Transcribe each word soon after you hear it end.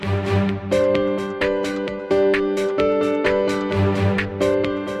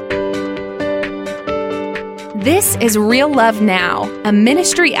This is Real Love Now, a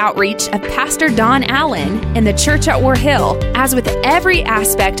ministry outreach of Pastor Don Allen in the church at War Hill. As with every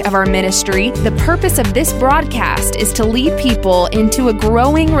aspect of our ministry, the purpose of this broadcast is to lead people into a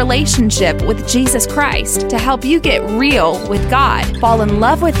growing relationship with Jesus Christ to help you get real with God, fall in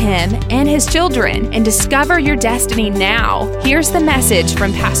love with Him and His children, and discover your destiny now. Here's the message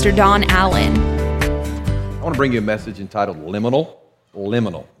from Pastor Don Allen. I want to bring you a message entitled Liminal.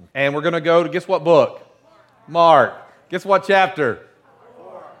 Liminal. And we're going to go to, guess what book? Mark. Guess what chapter?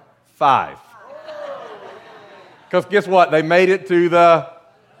 5. Because guess what? They made it to the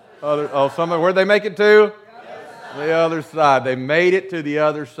other, where'd they make it to? The other side. They made it to the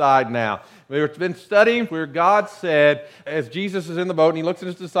other side now. We've been studying where God said, as Jesus is in the boat and He looks at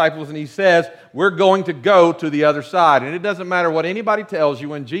His disciples and He says, we're going to go to the other side. And it doesn't matter what anybody tells you,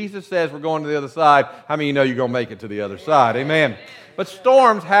 when Jesus says we're going to the other side, how many of you know you're going to make it to the other side? Amen. But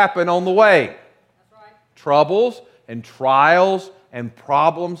storms happen on the way. Troubles and trials and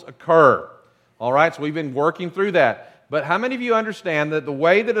problems occur. All right, so we've been working through that. But how many of you understand that the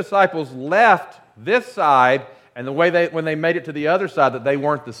way the disciples left this side and the way when they made it to the other side, that they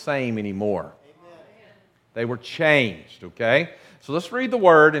weren't the same anymore? Amen. They were changed, okay? So let's read the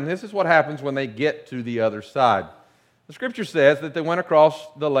Word, and this is what happens when they get to the other side. The Scripture says that they went across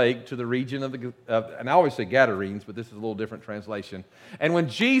the lake to the region and I always say Gadarenes, but this is a little different translation. And when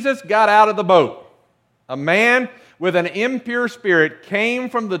Jesus got out of the boat, a man with an impure spirit came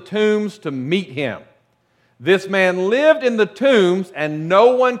from the tombs to meet him. This man lived in the tombs, and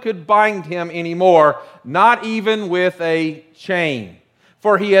no one could bind him anymore, not even with a chain.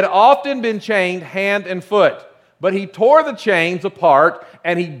 For he had often been chained hand and foot. But he tore the chains apart,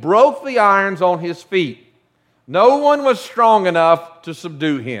 and he broke the irons on his feet. No one was strong enough to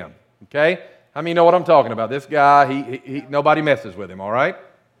subdue him. Okay? How many know what I'm talking about? This guy, nobody messes with him, all right?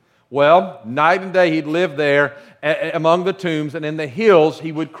 Well, night and day he'd live there among the tombs, and in the hills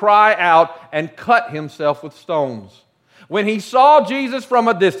he would cry out and cut himself with stones. When he saw Jesus from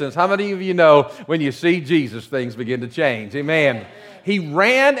a distance, how many of you know when you see Jesus, things begin to change? Amen. He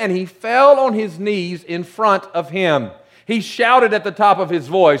ran and he fell on his knees in front of him. He shouted at the top of his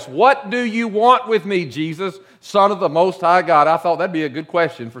voice, "What do you want with me, Jesus, Son of the Most High God?" I thought that'd be a good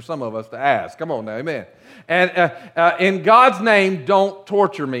question for some of us to ask. Come on now, amen. And in God's name, don't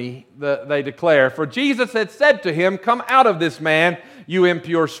torture me, they declare. For Jesus had said to him, "Come out of this man, you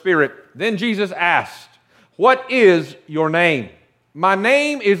impure spirit." Then Jesus asked, "What is your name?" "My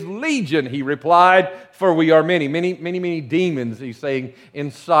name is Legion," he replied, "for we are many demons," he's saying,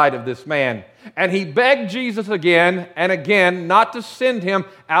 inside of this man. And he begged Jesus again and again not to send him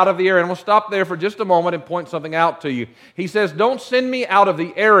out of the area. And we'll stop there for just a moment and point something out to you. He says, don't send me out of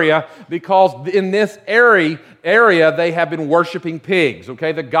the area, because in this area they have been worshiping pigs.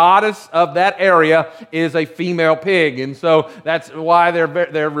 Okay, the goddess of that area is a female pig, and so that's why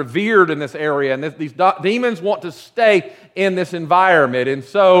they're revered in this area. And these demons want to stay in this environment, and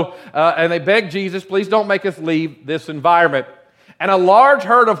so and they beg Jesus, please don't make us leave this environment. And a large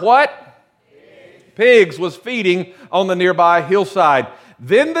herd of what? Pigs was feeding on the nearby hillside.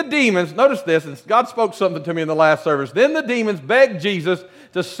 Then the demons, notice this, and God spoke something to me in the last service. Then the demons begged Jesus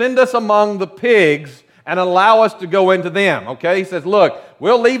to send us among the pigs and allow us to go into them. Okay, he says, look,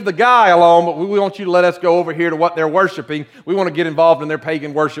 we'll leave the guy alone, but we want you to let us go over here to what they're worshiping. We want to get involved in their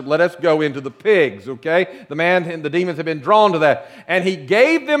pagan worship. Let us go into the pigs, okay? The man and the demons have been drawn to that. And he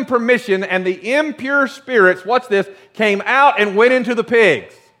gave them permission, and the impure spirits, watch this, came out and went into the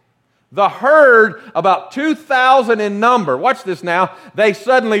pigs. The herd, about 2,000 in number, watch this now, they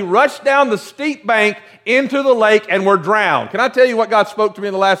suddenly rushed down the steep bank into the lake and were drowned. Can I tell you what God spoke to me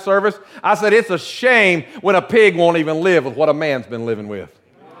in the last service? I said, it's a shame when a pig won't even live with what a man's been living with.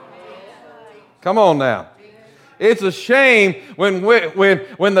 Come on now. It's a shame when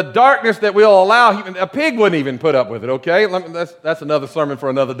the darkness that we'll allow, a pig wouldn't even put up with it, okay? That's another sermon for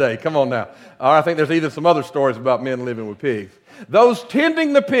another day. Come on now. I think there's even some other stories about men living with pigs. Those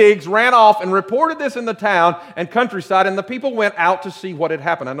tending the pigs ran off and reported this in the town and countryside, and the people went out to see what had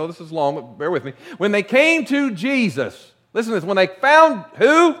happened. I know this is long, but bear with me. When they came to Jesus, listen to this, when they found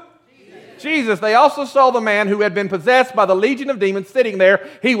who? Jesus. They also saw the man who had been possessed by the legion of demons sitting there.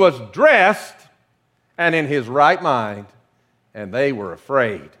 He was dressed and in his right mind, and they were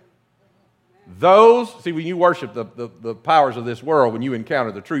afraid. When you worship the powers of this world, when you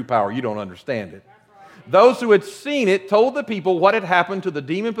encounter the true power, you don't understand it. Those who had seen it told the people what had happened to the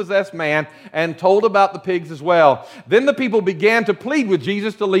demon-possessed man and told about the pigs as well. Then the people began to plead with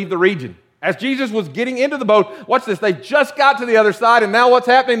Jesus to leave the region. As Jesus was getting into the boat, watch this, they just got to the other side, and now what's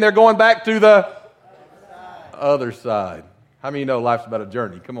happening? They're going back to the other side. How many know life's about a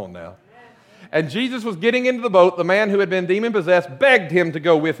journey? Come on now. And Jesus was getting into the boat. The man who had been demon-possessed begged him to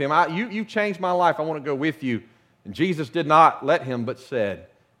go with him. You changed my life. I want to go with you. And Jesus did not let him, but said,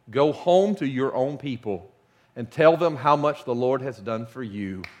 go home to your own people and tell them how much the Lord has done for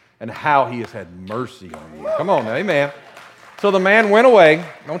you and how He has had mercy on you. Come on now, amen. So the man went away.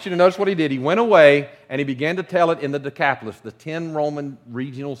 I want you to notice what he did. He went away and he began to tell it in the Decapolis, the 10 Roman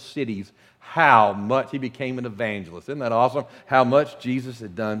regional cities, how much he became an evangelist. Isn't that awesome? How much Jesus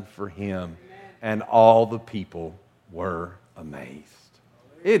had done for him. And all the people were amazed.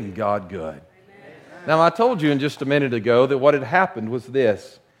 Isn't God good? Now, I told you in just a minute ago that what had happened was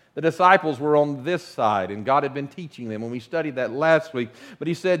this. The disciples were on this side, and God had been teaching them, and we studied that last week. But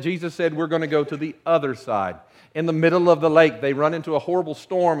Jesus said, we're going to go to the other side. In the middle of the lake, they run into a horrible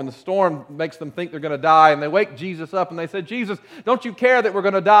storm, and the storm makes them think they're going to die, and they wake Jesus up, and they said, Jesus, don't you care that we're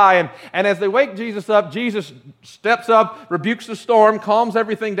going to die? And as they wake Jesus up, Jesus steps up, rebukes the storm, calms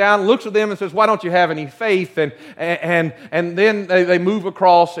everything down, looks at them and says, why don't you have any faith? And then they move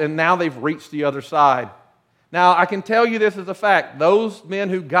across, and now they've reached the other side. Now, I can tell you this as a fact. Those men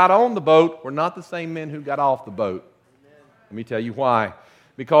who got on the boat were not the same men who got off the boat. Let me tell you why.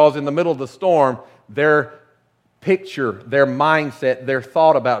 Because in the middle of the storm, their picture, their mindset, their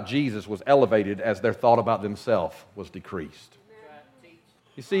thought about Jesus was elevated as their thought about themselves was decreased.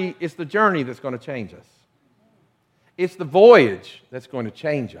 You see, it's the journey that's going to change us. It's the voyage that's going to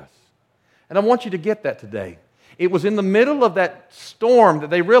change us. And I want you to get that today. It was in the middle of that storm that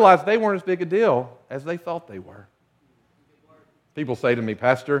they realized they weren't as big a deal as they thought they were. People say to me,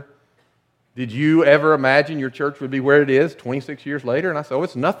 Pastor, did you ever imagine your church would be where it is 26 years later? And I said, oh,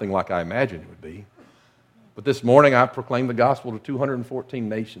 it's nothing like I imagined it would be. But this morning I proclaimed the gospel to 214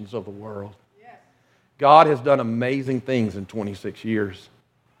 nations of the world. God has done amazing things in 26 years.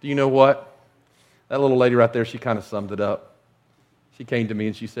 Do you know what? That little lady right there, she kind of summed it up. She came to me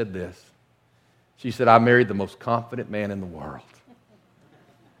and she said this. She said, I married the most confident man in the world.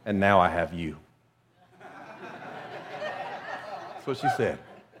 And now I have you. That's what she said.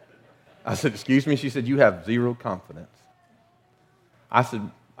 I said, excuse me? She said, you have zero confidence. I said,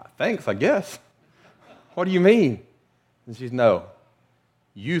 thanks, I guess. What do you mean? And she said, no,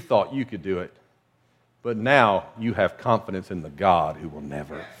 you thought you could do it, but now you have confidence in the God who will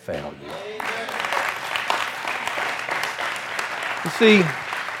never fail you. You see,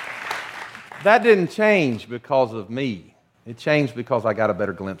 that didn't change because of me. It changed because I got a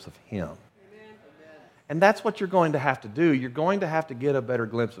better glimpse of Him. And that's what you're going to have to do. You're going to have to get a better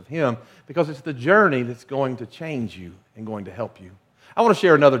glimpse of Him because it's the journey that's going to change you and going to help you. I want to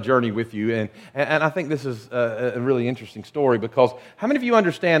share another journey with you, and I think this is a really interesting story because how many of you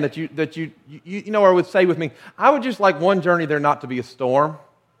understand that you know, or would say with me, I would just like one journey there not to be a storm?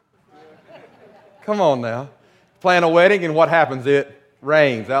 Come on now. Plan a wedding, and what happens? It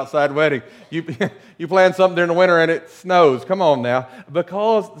rains, outside wedding. You plan something during the winter and it snows. Come on now.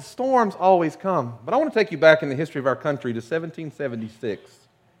 Because the storms always come. But I want to take you back in the history of our country to 1776.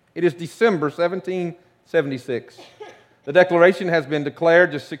 It is December 1776. The Declaration has been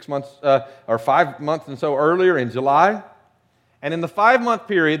declared just 6 months or 5 months and so earlier in July. And in the 5-month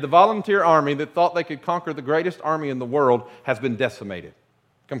period, the volunteer army that thought they could conquer the greatest army in the world has been decimated,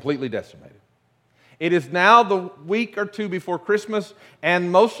 completely decimated. It is now the week or two before Christmas,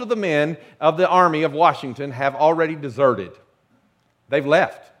 and most of the men of the army of Washington have already deserted. They've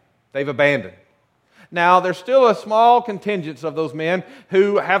left. They've abandoned. Now, there's still a small contingent of those men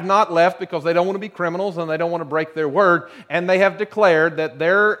who have not left because they don't want to be criminals and they don't want to break their word, and they have declared that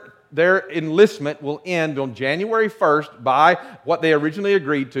their enlistment will end on January 1st by what they originally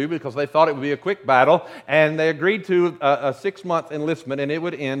agreed to because they thought it would be a quick battle, and they agreed to a 6-month enlistment, and it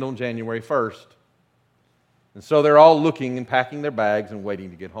would end on January 1st. And so they're all looking and packing their bags and waiting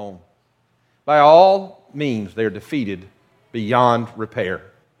to get home. By all means, they're defeated beyond repair.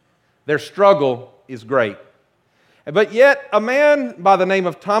 Their struggle is great. But yet, a man by the name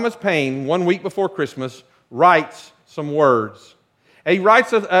of Thomas Paine, 1 week before Christmas, writes some words. He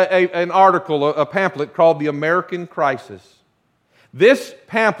writes an article, a pamphlet called The American Crisis. This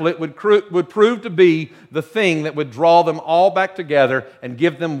pamphlet would prove to be the thing that would draw them all back together and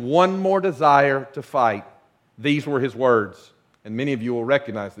give them one more desire to fight. These were his words, and many of you will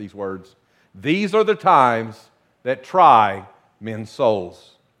recognize these words. These are the times that try men's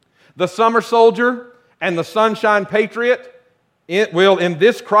souls. The summer soldier and the sunshine patriot will in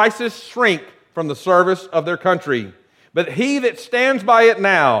this crisis shrink from the service of their country. But he that stands by it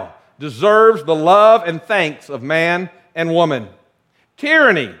now deserves the love and thanks of man and woman.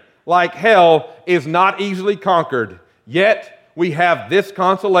 Tyranny, like hell, is not easily conquered. Yet we have this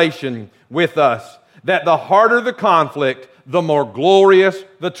consolation with us, that the harder the conflict, the more glorious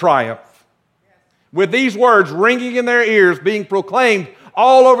the triumph. With these words ringing in their ears, being proclaimed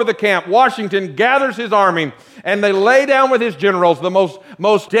all over the camp, Washington gathers his army, and they lay down with his generals the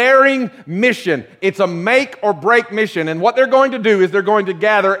most daring mission. It's a make or break mission. And what they're going to do is they're going to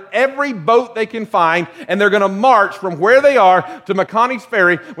gather every boat they can find, and they're going to march from where they are to McConney's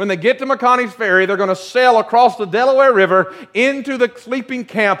Ferry. When they get to McConney's Ferry, they're going to sail across the Delaware River into the sleeping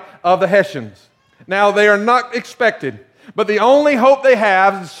camp of the Hessians. Now, they are not expected, but the only hope they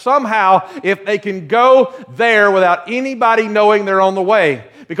have is somehow if they can go there without anybody knowing they're on the way.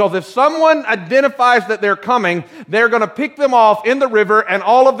 Because if someone identifies that they're coming, they're going to pick them off in the river, and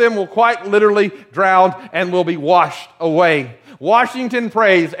all of them will quite literally drown and will be washed away. Washington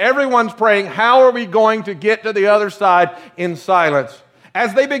prays. Everyone's praying, how are we going to get to the other side in silence?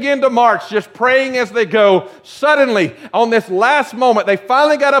 As they begin to march, just praying as they go, suddenly, on this last moment, they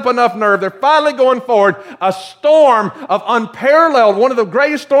finally got up enough nerve. They're finally going forward. A storm of unparalleled, one of the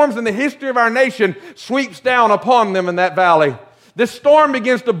greatest storms in the history of our nation, sweeps down upon them in that valley. This storm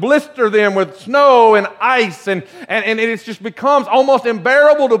begins to blister them with snow and ice, and it just becomes almost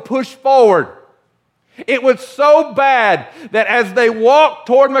unbearable to push forward. It was so bad that as they walked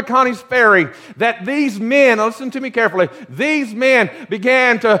toward McConney's Ferry, that these men, listen to me carefully, these men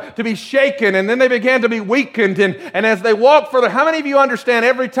began to be shaken, and then they began to be weakened. And as they walked further, how many of you understand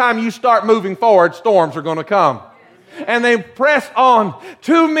every time you start moving forward, storms are going to come? And they pressed on.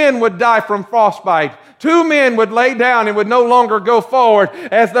 2 men would die from frostbite. 2 men would lay down and would no longer go forward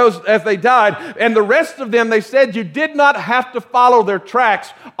as they died. And the rest of them, they said, you did not have to follow their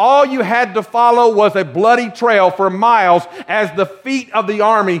tracks. All you had to follow was a bloody trail for miles as the feet of the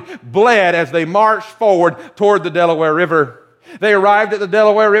army bled as they marched forward toward the Delaware River. They arrived at the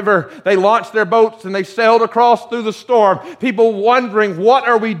Delaware River. They launched their boats and they sailed across through the storm. People wondering, what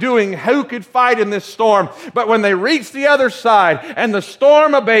are we doing? Who could fight in this storm? But when they reached the other side and the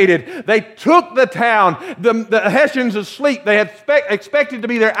storm abated, they took the town. The Hessians asleep. They had expected to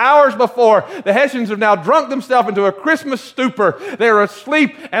be there hours before. The Hessians have now drunk themselves into a Christmas stupor. They're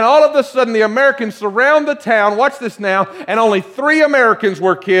asleep, and all of a sudden the Americans surround the town. Watch this now. And only 3 Americans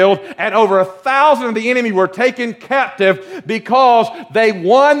were killed, and over 1,000 of the enemy were taken captive because they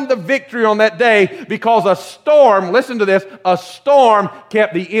won the victory on that day, because a storm, listen to this, a storm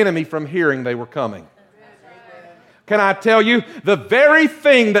kept the enemy from hearing they were coming. Can I tell you, the very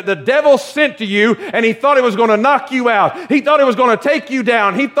thing that the devil sent to you and he thought it was going to knock you out, he thought it was going to take you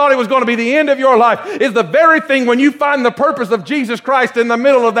down, he thought it was going to be the end of your life, is the very thing when you find the purpose of Jesus Christ in the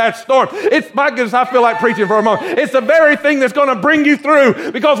middle of that storm. It's, my goodness, I feel like preaching for a moment. It's the very thing that's going to bring you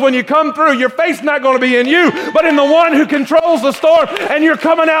through, because when you come through, your faith's not going to be in you, but in the one who controls the storm, and you're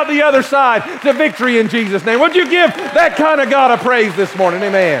coming out the other side to victory in Jesus' name. Would you give that kind of God a praise this morning?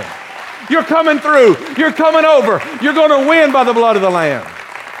 Amen. You're coming through. You're coming over. You're going to win by the blood of the Lamb.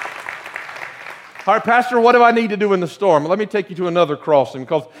 All right, Pastor, what do I need to do in the storm? Let me take you to another crossing,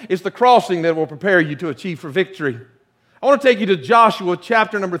 because it's the crossing that will prepare you to achieve for victory. I want to take you to Joshua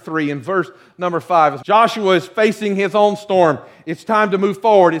chapter number 3 and verse number 5. Joshua is facing his own storm. It's time to move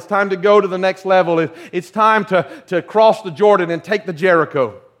forward. It's time to go to the next level. It's time to cross the Jordan and take the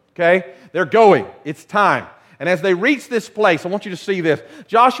Jericho. Okay? They're going. It's time. And as they reach this place, I want you to see this.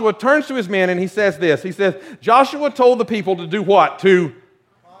 Joshua turns to his men and he says this. He says, Joshua told the people to do what? To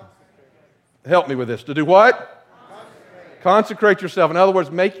help me with this. To do what? Consecrate yourself. In other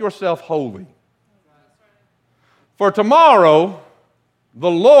words, make yourself holy. For tomorrow, the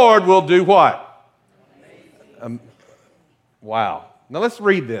Lord will do what? Wow. Now let's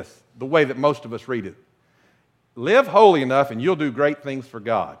read this the way that most of us read it. Live holy enough and you'll do great things for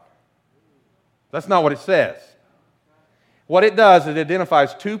God. That's not what it says. What it does is it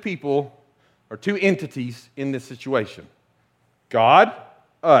identifies 2 people or 2 entities in this situation. God,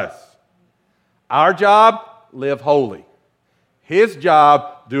 us. Our job, live holy. His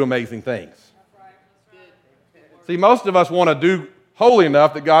job, do amazing things. See, most of us want to do holy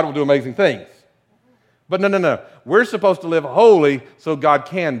enough that God will do amazing things. But no. We're supposed to live holy so God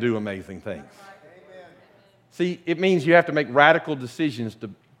can do amazing things. See, it means you have to make radical decisions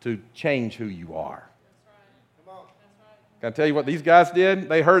to change who you are. Can I tell you what these guys did?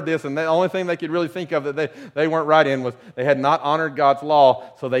 They heard this, and the only thing they could really think of that they weren't right in was they had not honored God's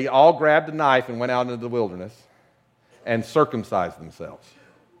law, so they all grabbed a knife and went out into the wilderness and circumcised themselves.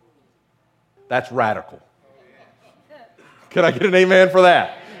 That's radical. Can I get an amen for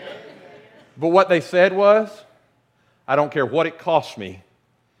that? But what they said was, I don't care what it costs me,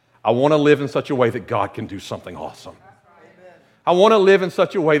 I want to live in such a way that God can do something awesome. I want to live in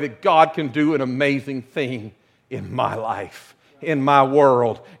such a way that God can do an amazing thing in my life. in my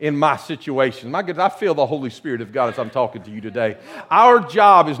world, in my situation. My goodness, I feel the Holy Spirit of God as I'm talking to you today. Our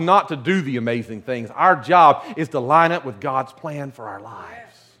job is not to do the amazing things. Our job is to line up with God's plan for our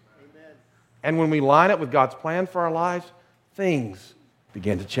lives. Amen. And when we line up with God's plan for our lives, things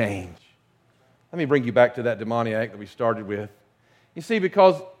begin to change. Let me bring you back to that demoniac that we started with. You see,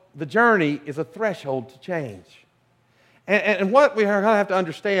 because the journey is a threshold to change. And what we have to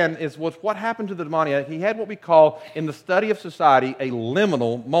understand is what happened to the demoniac. He had what we call, in the study of society, a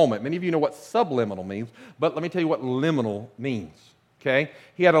liminal moment. Many of you know what subliminal means, but let me tell you what liminal means. Okay?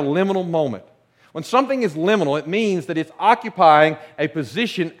 He had a liminal moment. When something is liminal, it means that it's occupying a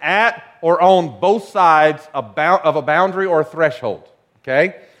position at or on both sides of a boundary or a threshold.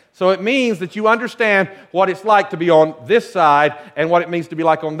 Okay? So it means that you understand what it's like to be on this side and what it means to be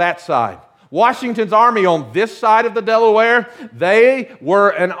like on that side. Washington's army on this side of the Delaware, they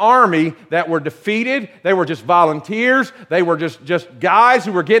were an army that were defeated. They were just volunteers. They were just guys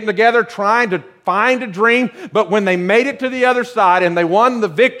who were getting together trying to find a dream. But when they made it to the other side and they won the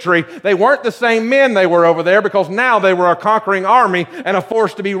victory, they weren't the same men they were over there, because now they were a conquering army and a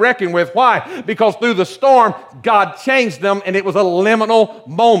force to be reckoned with. Why? Because through the storm, God changed them, and it was a liminal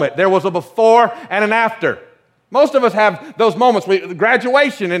moment. There was a before and an after. Most of us have those moments.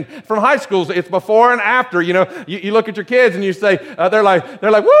 Graduation and from high schools, it's before and after. You know, you look at your kids and you say, they're like,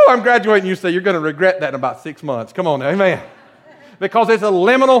 "Woo, I'm graduating." You say, "You're going to regret that in about 6 months." Come on now, amen. Because it's a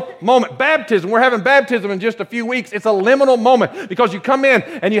liminal moment. Baptism, we're having baptism in just a few weeks. It's a liminal moment because you come in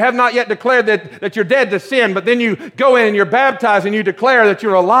and you have not yet declared that you're dead to sin, but then you go in and you're baptized and you declare that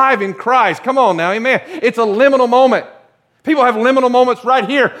you're alive in Christ. Come on now, amen. It's a liminal moment. People have liminal moments right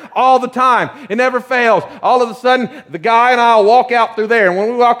here all the time. It never fails. All of a sudden, the guy and I will walk out through there. And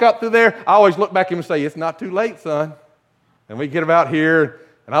when we walk out through there, I always look back at him and say, "It's not too late, son." And we get about here,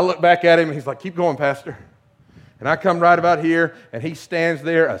 and I look back at him, and he's like, "Keep going, Pastor." And I come right about here, and he stands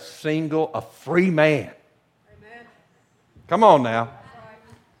there a free man. Amen. Come on now.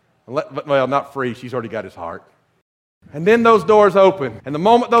 Well, not free. She's already got his heart. And then those doors open. And the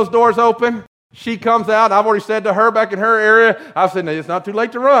moment those doors open, she comes out. I've already said to her back in her area, I've said, "It's not too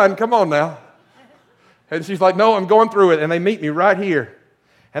late to run. Come on now." And she's like, "No, I'm going through it." And they meet me right here.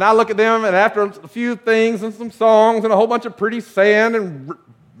 And I look at them, and after a few things and some songs and a whole bunch of pretty sand and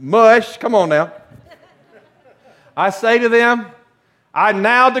mush, come on now, I say to them, "I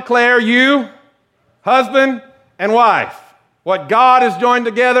now declare you husband and wife. What God has joined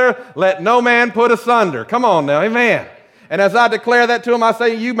together, let no man put asunder." Come on now, amen. And as I declare that to him, I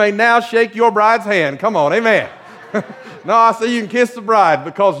say, "You may now shake your bride's hand." Come on, amen. No, I say you can kiss the bride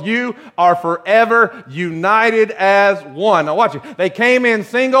because you are forever united as one. Now watch it. They came in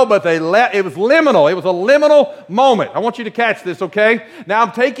single, but it was liminal. It was a liminal moment. I want you to catch this, okay? Now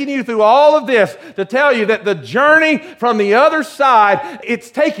I'm taking you through all of this to tell you that the journey from the other side, it's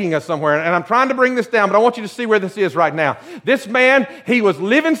taking us somewhere. And I'm trying to bring this down, but I want you to see where this is right now. This man, he was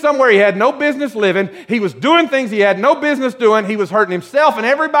living somewhere he had no business living. He was doing things he had no business doing. He was hurting himself and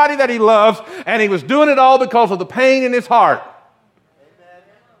everybody that he loves, and he was doing it all because of the pain in his heart.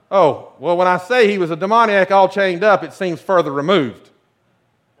 Oh, well, when I say he was a demoniac all chained up, it seems further removed.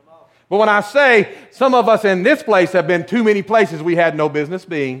 But when I say some of us in this place have been too many places we had no business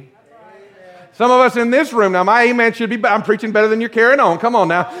being. Some of us in this room, now my amen should be, I'm preaching better than you're carrying on. Come on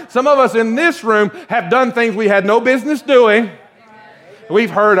now. Some of us in this room have done things we had no business doing.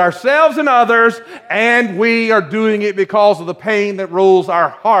 We've hurt ourselves and others, and we are doing it because of the pain that rules our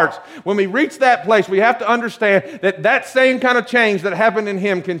hearts. When we reach that place, we have to understand that same kind of change that happened in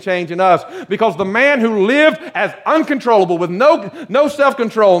him can change in us. Because the man who lived as uncontrollable with no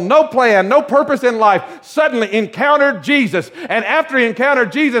self-control, no plan, no purpose in life, suddenly encountered Jesus. And after he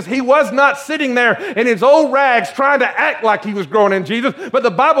encountered Jesus, he was not sitting there in his old rags trying to act like he was growing in Jesus, but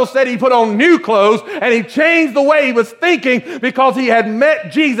the Bible said he put on new clothes and he changed the way he was thinking because he had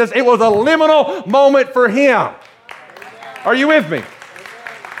met Jesus. It was a liminal moment for him. Are you with me?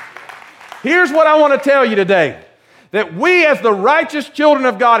 Here's what I want to tell you today. That we as the righteous children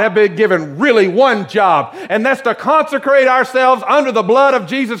of God have been given really one job, and that's to consecrate ourselves under the blood of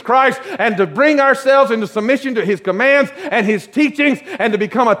Jesus Christ and to bring ourselves into submission to his commands and his teachings and to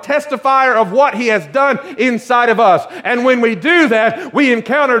become a testifier of what he has done inside of us. And when we do that, we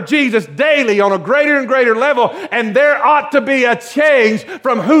encounter Jesus daily on a greater and greater level, and there ought to be a change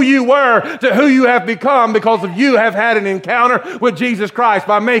from who you were to who you have become because of you have had an encounter with Jesus Christ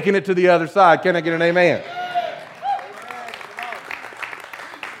by making it to the other side. Can I get an amen?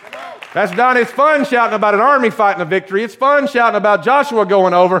 That's done. It's fun shouting about an army fighting a victory. It's fun shouting about Joshua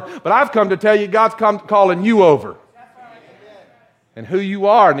going over. But I've come to tell you, God's calling you over. And who you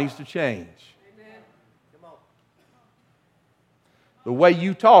are needs to change. The way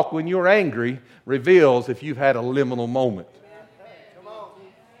you talk when you're angry reveals if you've had a liminal moment.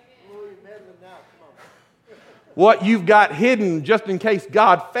 What you've got hidden just in case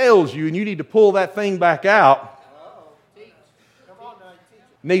God fails you and you need to pull that thing back out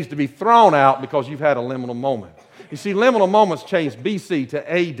needs to be thrown out because you've had a liminal moment. You see, liminal moments change BC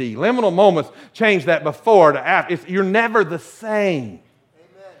to AD. Liminal moments change that before to after. You're never the same.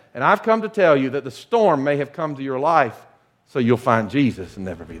 Amen. And I've come to tell you that the storm may have come to your life so you'll find Jesus and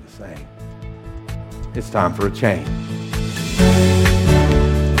never be the same. It's time for a change.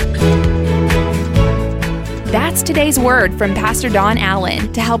 That's today's word from Pastor Don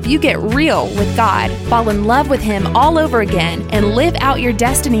Allen to help you get real with God, fall in love with Him all over again, and live out your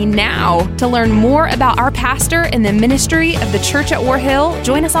destiny now. To learn more about our pastor and the ministry of the church at War Hill,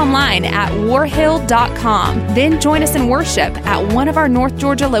 join us online at warhill.com. Then join us in worship at one of our North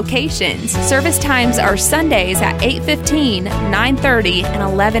Georgia locations. Service times are Sundays at 8:15, 9:30, and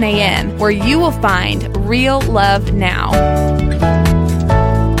 11 a.m., where you will find real love now.